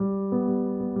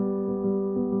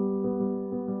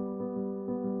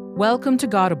Welcome to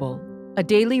Godable, a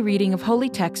daily reading of holy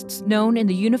texts known in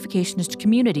the Unificationist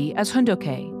community as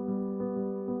Hundoke.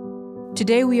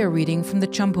 Today we are reading from the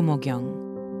Chambumo Gyeong.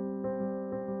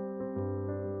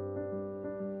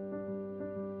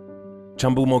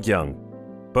 Chambumo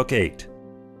Gyeong, Book 8,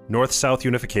 North-South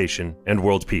Unification and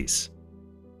World Peace.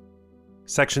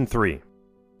 Section 3,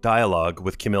 Dialogue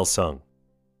with Kim Il-sung.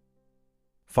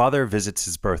 Father visits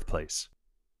his birthplace.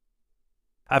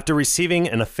 After receiving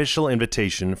an official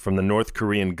invitation from the North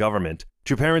Korean government,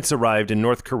 True Parents arrived in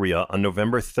North Korea on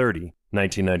November 30,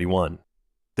 1991.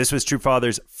 This was True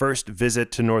Father's first visit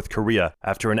to North Korea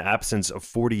after an absence of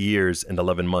 40 years and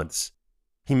 11 months.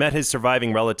 He met his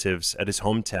surviving relatives at his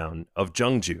hometown of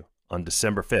Gyeongju on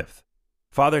December 5th.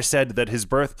 Father said that his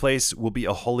birthplace will be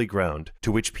a holy ground to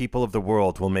which people of the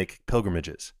world will make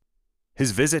pilgrimages.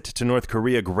 His visit to North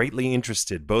Korea greatly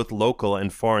interested both local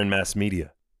and foreign mass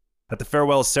media. At the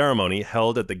farewell ceremony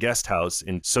held at the guest house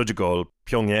in Sojigol,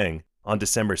 Pyongyang, on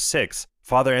December 6,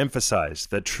 Father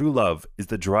emphasized that true love is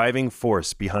the driving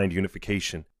force behind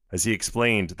unification, as he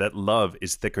explained that love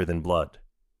is thicker than blood.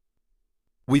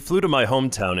 We flew to my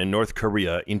hometown in North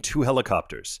Korea in 2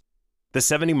 helicopters. The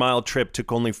 70-mile trip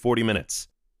took only 40 minutes.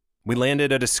 We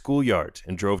landed at a schoolyard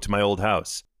and drove to my old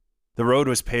house. The road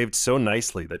was paved so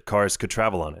nicely that cars could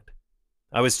travel on it.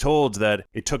 I was told that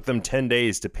it took them 10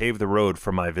 days to pave the road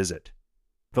for my visit.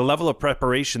 The level of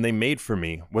preparation they made for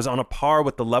me was on a par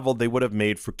with the level they would have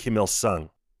made for Kim Il-sung.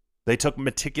 They took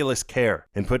meticulous care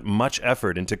and put much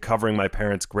effort into covering my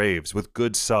parents' graves with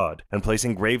good sod and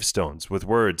placing gravestones with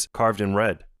words carved in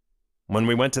red. When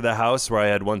we went to the house where I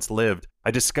had once lived,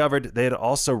 I discovered they had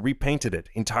also repainted it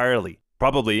entirely,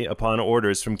 probably upon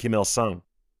orders from Kim Il-sung.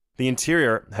 The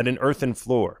interior had an earthen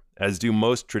floor, as do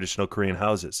most traditional Korean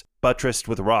houses, buttressed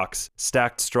with rocks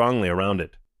stacked strongly around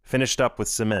it, finished up with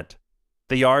cement.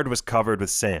 The yard was covered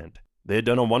with sand. They had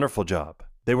done a wonderful job.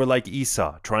 They were like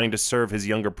Esau trying to serve his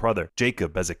younger brother,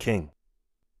 Jacob, as a king.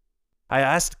 I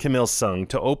asked Kim Il-sung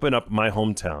to open up my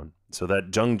hometown so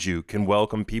that Gyeongju can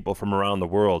welcome people from around the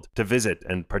world to visit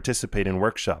and participate in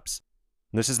workshops.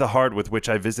 This is the heart with which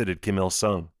I visited Kim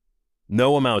Il-sung.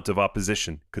 No amount of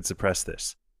opposition could suppress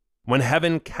this. When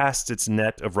heaven casts its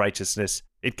net of righteousness,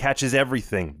 it catches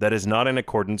everything that is not in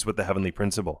accordance with the heavenly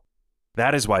principle.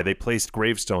 That is why they placed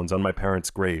gravestones on my parents'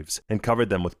 graves and covered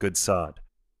them with good sod.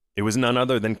 It was none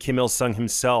other than Kim Il-sung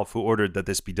himself who ordered that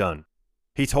this be done.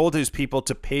 He told his people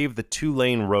to pave the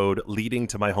 2-lane road leading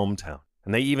to my hometown,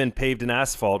 and they even paved an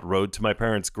asphalt road to my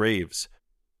parents' graves.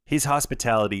 His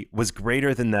hospitality was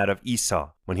greater than that of Esau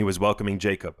when he was welcoming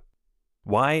Jacob.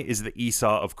 Why is the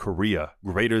Esau of Korea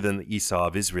greater than the Esau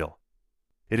of Israel?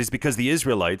 It is because the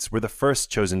Israelites were the first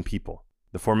chosen people,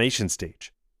 the formation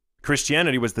stage.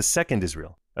 Christianity was the second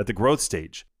Israel, at the growth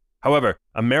stage. However,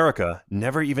 America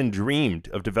never even dreamed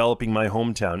of developing my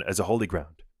hometown as a holy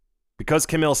ground. Because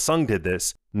Kim Il-sung did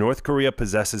this, North Korea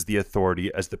possesses the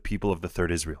authority as the people of the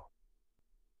Third Israel.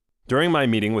 During my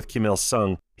meeting with Kim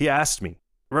Il-sung, he asked me,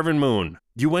 "Reverend Moon,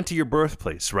 you went to your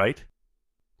birthplace, right?"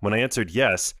 When I answered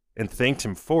yes, and thanked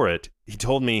him for it, he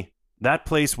told me, "That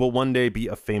place will one day be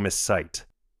a famous site.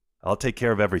 I'll take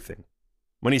care of everything."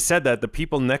 When he said that, the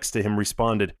people next to him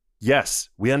responded, "Yes,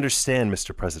 we understand,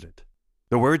 Mr. President."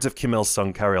 The words of Kim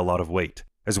Il-sung carry a lot of weight,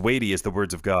 as weighty as the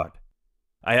words of God.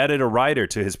 I added a rider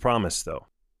to his promise, though.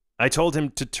 I told him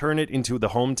to turn it into the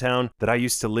hometown that I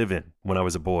used to live in when I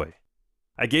was a boy.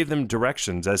 I gave them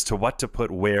directions as to what to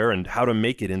put where and how to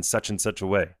make it in such and such a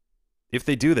way. If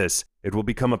they do this, it will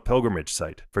become a pilgrimage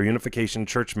site for Unification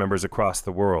church members across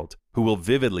the world who will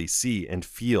vividly see and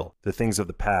feel the things of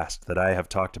the past that I have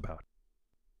talked about.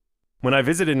 When I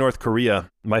visited North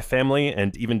Korea, my family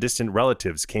and even distant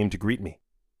relatives came to greet me.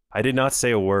 I did not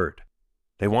say a word.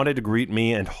 They wanted to greet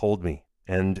me and hold me,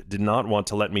 and did not want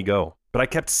to let me go. But I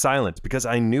kept silent because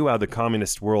I knew how the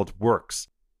communist world works.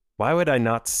 Why would I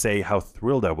not say how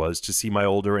thrilled I was to see my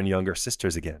older and younger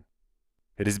sisters again?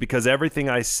 It is because everything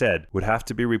I said would have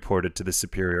to be reported to the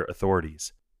superior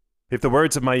authorities. If the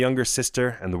words of my younger sister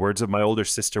and the words of my older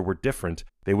sister were different,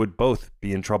 they would both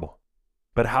be in trouble.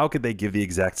 But how could they give the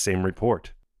exact same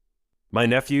report? My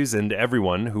nephews and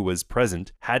everyone who was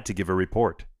present had to give a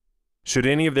report. Should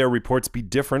any of their reports be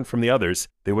different from the others,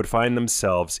 they would find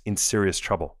themselves in serious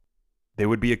trouble. They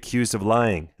would be accused of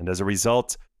lying, and as a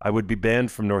result, I would be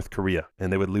banned from North Korea,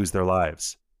 and they would lose their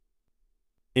lives.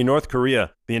 In North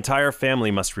Korea, the entire family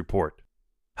must report.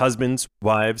 Husbands,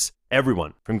 wives,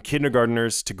 everyone, from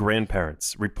kindergartners to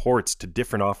grandparents, reports to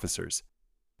different officers.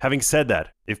 Having said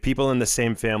that, if people in the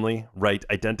same family write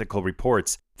identical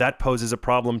reports, that poses a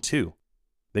problem too.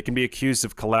 They can be accused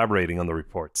of collaborating on the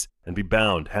reports and be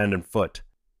bound hand and foot.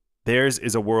 Theirs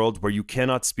is a world where you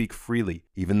cannot speak freely,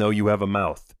 even though you have a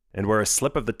mouth, and where a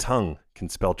slip of the tongue can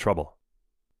spell trouble.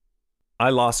 I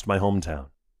lost my hometown.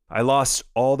 I lost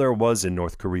all there was in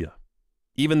North Korea.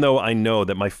 Even though I know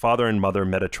that my father and mother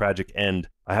met a tragic end,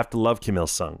 I have to love Kim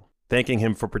Il-sung, thanking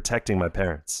him for protecting my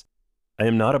parents. I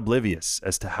am not oblivious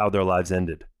as to how their lives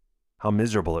ended, how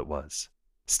miserable it was.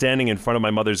 Standing in front of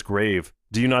my mother's grave,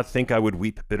 do you not think I would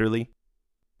weep bitterly?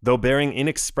 Though bearing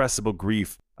inexpressible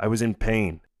grief, I was in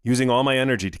pain, using all my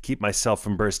energy to keep myself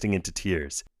from bursting into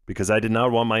tears, because I did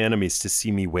not want my enemies to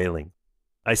see me wailing.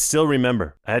 I still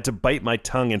remember I had to bite my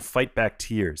tongue and fight back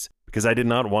tears, because I did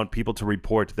not want people to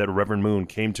report that Reverend Moon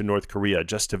came to North Korea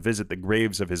just to visit the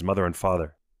graves of his mother and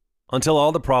father. Until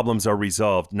all the problems are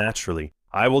resolved naturally,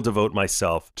 I will devote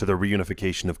myself to the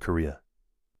reunification of Korea.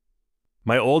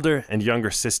 My older and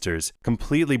younger sisters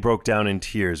completely broke down in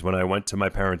tears when I went to my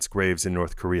parents' graves in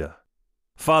North Korea.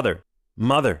 Father,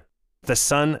 Mother, the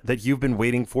son that you've been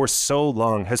waiting for so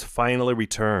long has finally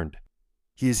returned.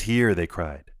 He is here, they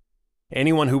cried.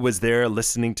 Anyone who was there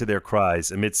listening to their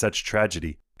cries amid such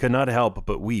tragedy could not help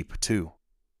but weep too.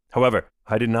 However,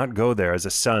 I did not go there as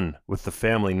a son with the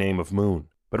family name of Moon,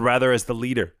 but rather as the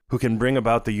leader who can bring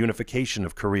about the unification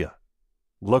of Korea.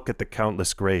 Look at the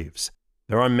countless graves.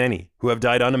 There are many who have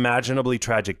died unimaginably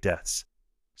tragic deaths,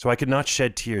 so I could not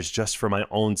shed tears just for my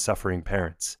own suffering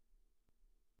parents.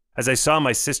 As I saw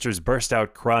my sisters burst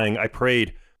out crying, I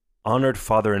prayed, "Honored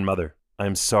father and mother, I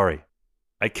am sorry.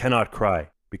 I cannot cry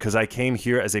because I came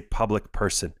here as a public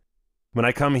person. When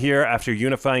I come here after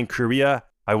unifying Korea,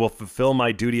 I will fulfill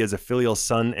my duty as a filial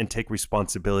son and take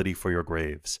responsibility for your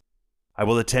graves. I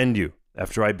will attend you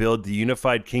after I build the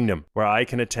unified kingdom where I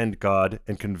can attend God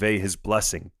and convey his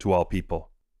blessing to all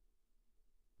people."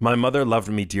 My mother loved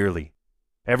me dearly.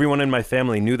 Everyone in my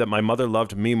family knew that my mother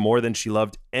loved me more than she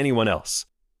loved anyone else.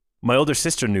 My older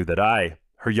sister knew that I,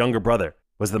 her younger brother,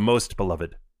 was the most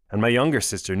beloved, and my younger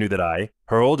sister knew that I,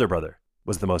 her older brother,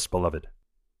 was the most beloved.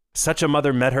 Such a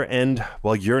mother met her end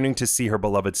while yearning to see her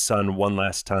beloved son one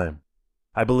last time.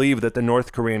 I believe that the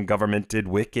North Korean government did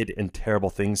wicked and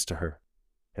terrible things to her,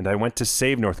 and I went to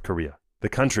save North Korea, the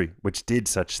country which did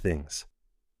such things.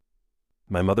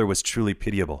 My mother was truly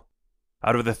pitiable.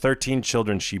 Out of the 13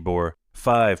 children she bore,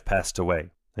 5 passed away,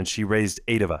 and she raised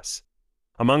 8 of us.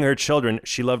 Among her children,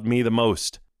 she loved me the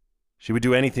most. She would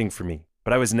do anything for me,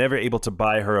 but I was never able to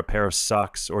buy her a pair of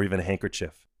socks or even a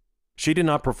handkerchief. She did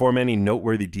not perform any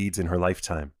noteworthy deeds in her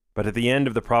lifetime, but at the end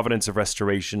of the providence of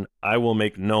restoration, I will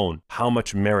make known how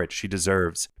much merit she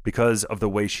deserves because of the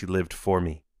way she lived for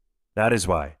me. That is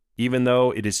why, even though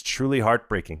it is truly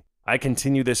heartbreaking, I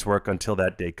continue this work until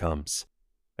that day comes.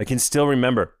 I can still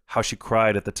remember how she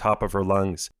cried at the top of her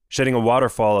lungs, shedding a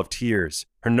waterfall of tears,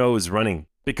 her nose running,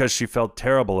 because she felt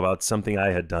terrible about something I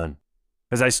had done.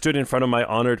 As I stood in front of my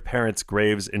honored parents'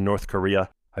 graves in North Korea,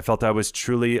 I felt I was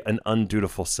truly an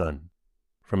undutiful son.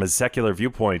 From a secular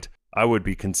viewpoint, I would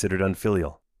be considered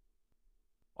unfilial.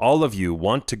 All of you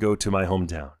want to go to my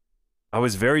hometown. I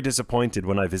was very disappointed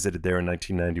when I visited there in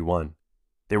 1991.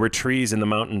 There were trees in the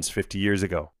mountains 50 years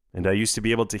ago, and I used to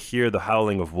be able to hear the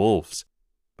howling of wolves,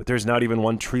 but there's not even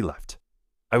one tree left.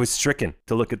 I was stricken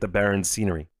to look at the barren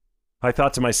scenery. I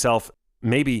thought to myself,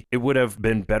 maybe it would have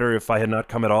been better if I had not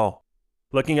come at all.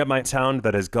 Looking at my town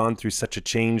that has gone through such a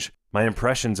change, my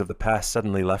impressions of the past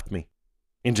suddenly left me.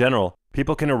 In general,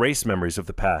 people can erase memories of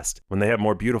the past when they have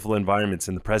more beautiful environments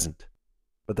in the present.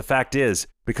 But the fact is,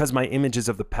 because my images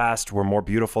of the past were more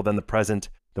beautiful than the present,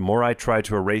 the more I tried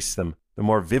to erase them, the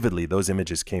more vividly those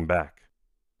images came back.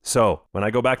 So, when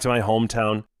I go back to my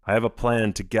hometown, I have a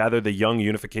plan to gather the young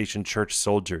Unification Church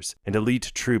soldiers and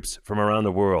elite troops from around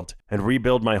the world and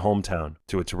rebuild my hometown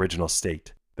to its original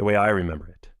state, the way I remember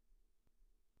it.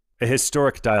 A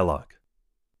historic dialogue.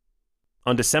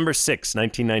 On December 6,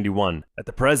 1991, at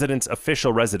the President's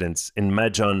official residence in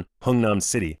Majeon, Hungnam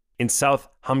City, in South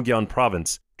Hamgyong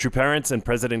Province, true parents and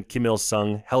President Kim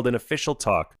Il-sung held an official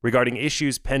talk regarding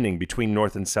issues pending between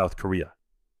North and South Korea.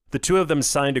 The two of them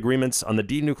signed agreements on the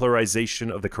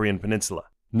denuclearization of the Korean Peninsula,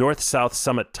 North-South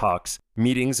Summit talks,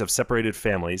 meetings of separated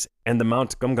families, and the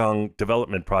Mount Gyeong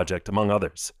Development Project, among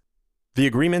others. The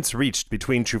agreements reached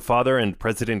between True Father and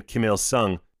President Kim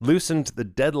Il-sung loosened the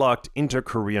deadlocked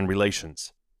inter-Korean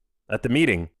relations. At the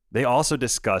meeting, they also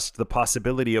discussed the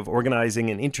possibility of organizing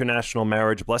an international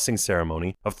marriage blessing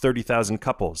ceremony of 30,000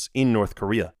 couples in North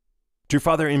Korea. True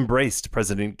Father embraced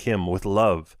President Kim with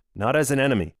love, not as an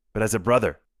enemy, but as a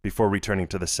brother, before returning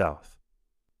to the South.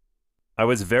 I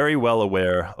was very well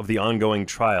aware of the ongoing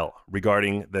trial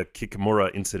regarding the Kikamura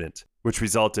incident, which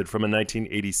resulted from a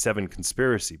 1987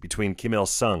 conspiracy between Kim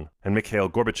Il-sung and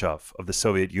Mikhail Gorbachev of the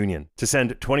Soviet Union to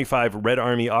send 25 Red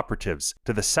Army operatives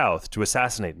to the south to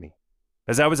assassinate me.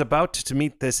 As I was about to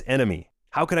meet this enemy,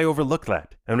 how could I overlook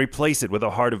that and replace it with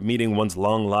a heart of meeting one's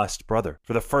long-lost brother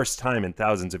for the first time in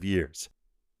thousands of years?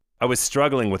 I was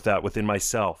struggling with that within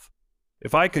myself.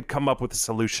 If I could come up with a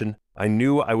solution, I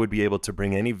knew I would be able to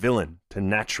bring any villain to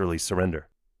naturally surrender.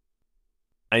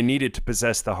 I needed to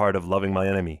possess the heart of loving my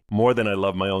enemy more than I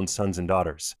love my own sons and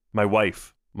daughters, my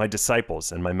wife, my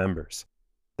disciples, and my members.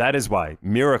 That is why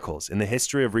miracles in the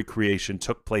history of recreation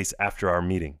took place after our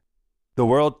meeting. The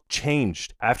world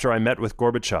changed after I met with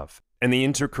Gorbachev, and the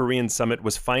Inter-Korean Summit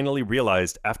was finally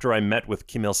realized after I met with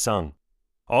Kim Il-sung.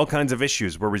 All kinds of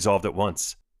issues were resolved at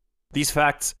once. These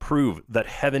facts prove that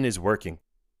heaven is working.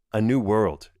 A new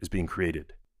world is being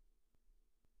created.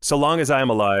 So long as I am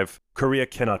alive, Korea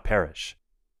cannot perish.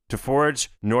 To forge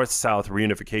North-South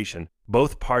reunification,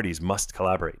 both parties must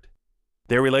collaborate.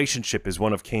 Their relationship is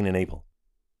one of Cain and Abel.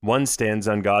 One stands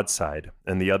on God's side,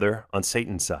 and the other on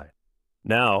Satan's side.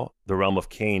 Now, the realm of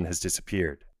Cain has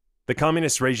disappeared. The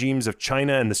communist regimes of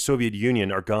China and the Soviet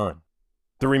Union are gone.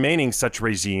 The remaining such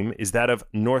regime is that of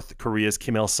North Korea's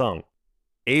Kim Il-sung.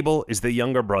 Abel is the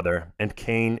younger brother, and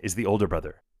Cain is the older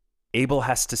brother. Abel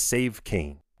has to save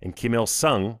Cain, and Kim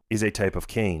Il-sung is a type of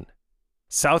Cain.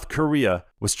 South Korea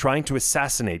was trying to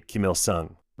assassinate Kim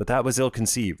Il-sung, but that was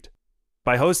ill-conceived.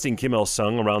 By hosting Kim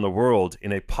Il-sung around the world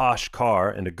in a posh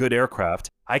car and a good aircraft,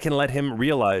 I can let him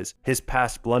realize his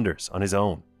past blunders on his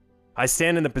own. I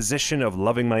stand in the position of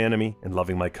loving my enemy and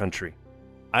loving my country.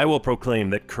 I will proclaim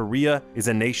that Korea is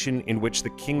a nation in which the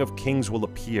King of Kings will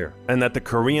appear, and that the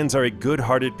Koreans are a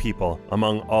good-hearted people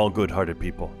among all good-hearted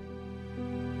people.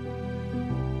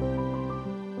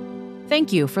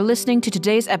 Thank you for listening to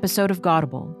today's episode of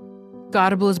Godable.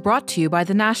 Godable is brought to you by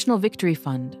the National Victory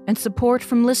Fund and support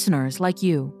from listeners like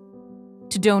you.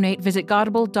 To donate, visit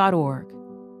godable.org.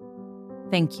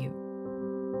 Thank you.